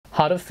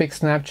How to fix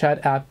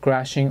Snapchat app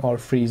crashing or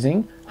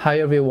freezing. Hi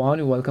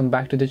everyone, welcome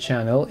back to the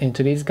channel. In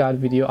today's guide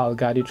video, I'll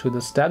guide you through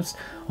the steps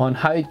on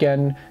how you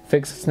can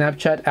fix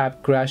Snapchat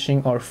app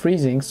crashing or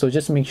freezing, so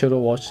just make sure to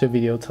watch the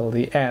video till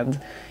the end.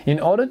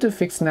 In order to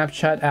fix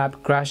Snapchat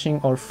app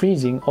crashing or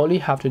freezing, all you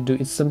have to do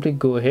is simply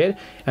go ahead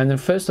and then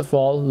first of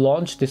all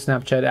launch the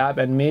Snapchat app,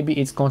 and maybe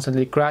it's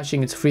constantly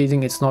crashing, it's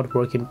freezing, it's not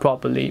working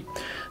properly.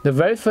 The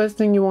very first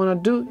thing you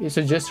want to do is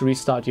to just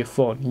restart your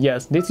phone.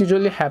 Yes, this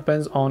usually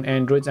happens on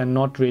Androids and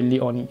not really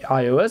on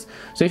iOS.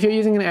 So if you're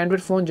using an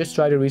Android phone, just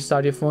try to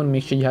restart your phone,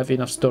 make sure you have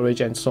enough storage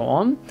and so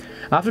on.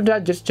 After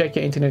that, just check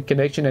your internet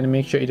connection and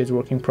make sure it is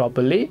working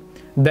properly.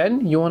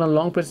 Then you want to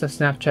long press the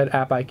Snapchat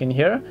app icon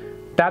here,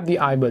 tap the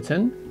I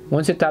button.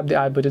 Once you tap the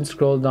I button,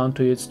 scroll down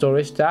to your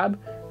storage tab,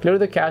 clear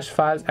the cache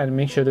files and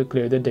make sure to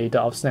clear the data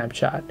of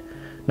Snapchat.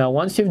 Now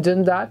once you've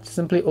done that,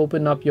 simply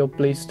open up your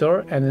Play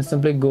Store and then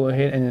simply go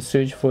ahead and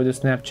search for the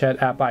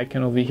Snapchat app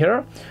icon over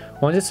here.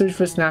 Once you search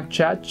for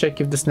Snapchat,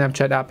 check if the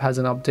Snapchat app has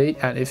an update,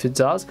 and if it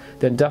does,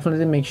 then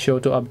definitely make sure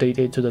to update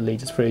it to the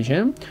latest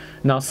version.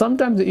 Now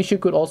sometimes the issue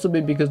could also be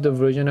because the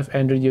version of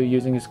Android you're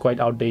using is quite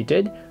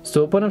outdated.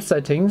 So open up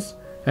settings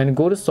and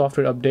go to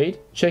software update,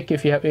 check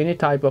if you have any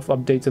type of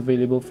updates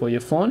available for your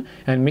phone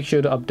and make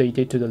sure to update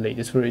it to the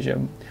latest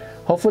version.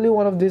 Hopefully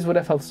one of these would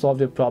have helped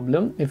solve your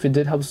problem. If it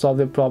did help solve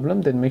your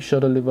problem, then make sure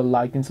to leave a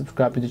like and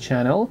subscribe to the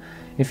channel.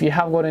 If you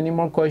have got any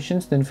more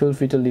questions, then feel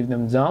free to leave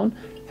them down.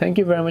 Thank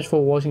you very much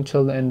for watching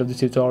till the end of the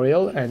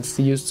tutorial, and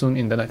see you soon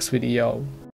in the next video.